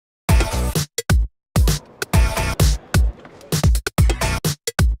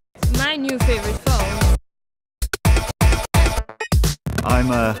my new favorite phone. I'm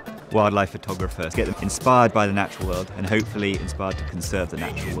a wildlife photographer, to get them inspired by the natural world and hopefully inspired to conserve the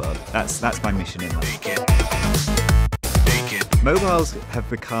natural world. That's my mission in life. Mobiles have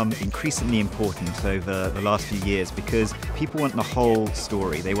become increasingly important over the last few years because people want the whole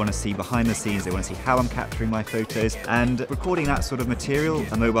story. They want to see behind the scenes, they want to see how I'm capturing my photos, and recording that sort of material,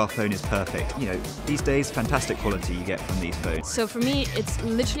 a mobile phone is perfect. You know, these days, fantastic quality you get from these phones. So for me, it's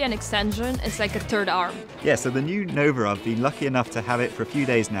literally an extension. It's like a third arm. Yeah, so the new Nova, I've been lucky enough to have it for a few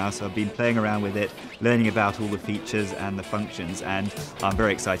days now, so I've been playing around with it, learning about all the features and the functions, and I'm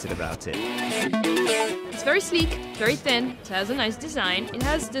very excited about it. It's very sleek, very thin, it has a nice design. It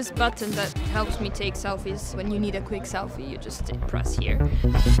has this button that helps me take selfies. When you need a quick selfie, you just press here.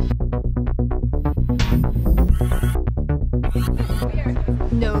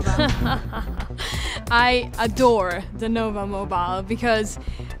 Nova. I adore the Nova mobile because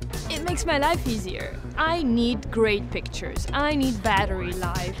it makes my life easier. I need great pictures, I need battery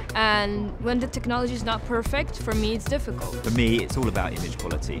life, and when the technology is not perfect, for me it's difficult. For me, it's all about image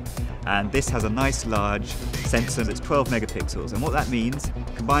quality. And this has a nice large sensor that's 12 megapixels. And what that means,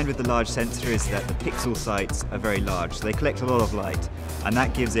 combined with the large sensor, is that the pixel sites are very large. So they collect a lot of light. And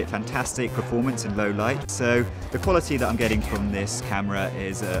that gives it fantastic performance in low light. So the quality that I'm getting from this camera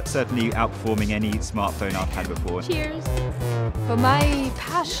is certainly outperforming any smartphone I've had before. Cheers! But my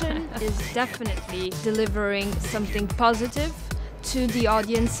passion is definitely delivering something positive to the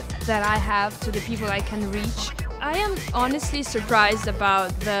audience that I have, to the people I can reach. I am honestly surprised about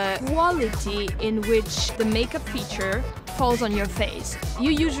the quality in which the makeup feature falls on your face.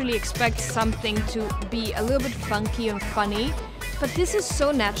 You usually expect something to be a little bit funky and funny, but this is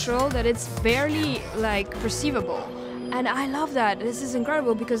so natural that it's barely like perceivable. And I love that. This is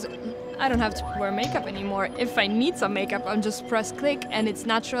incredible because I don't have to wear makeup anymore. If I need some makeup, I'm just press click and it's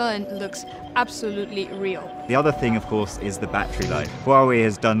natural and looks absolutely real. The other thing, of course, is the battery life. Huawei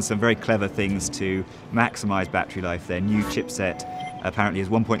has done some very clever things to maximize battery life. Their new chipset apparently is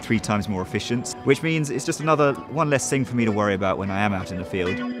 1.3 times more efficient, which means it's just one less thing for me to worry about when I am out in the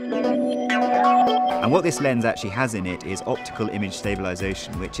field. And what this lens actually has in it is optical image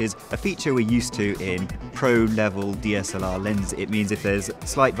stabilization, which is a feature we're used to in pro-level DSLR lenses. It means if there's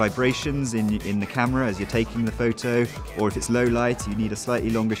slight vibrations in the camera as you're taking the photo, or if it's low light, you need a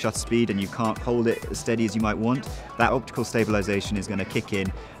slightly longer shutter speed and you can't hold it as steady as you might want, that optical stabilization is going to kick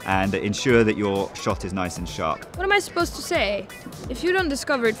in and ensure that your shot is nice and sharp. What am I supposed to say? If you don't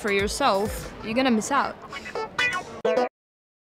discover it for yourself, you're gonna miss out.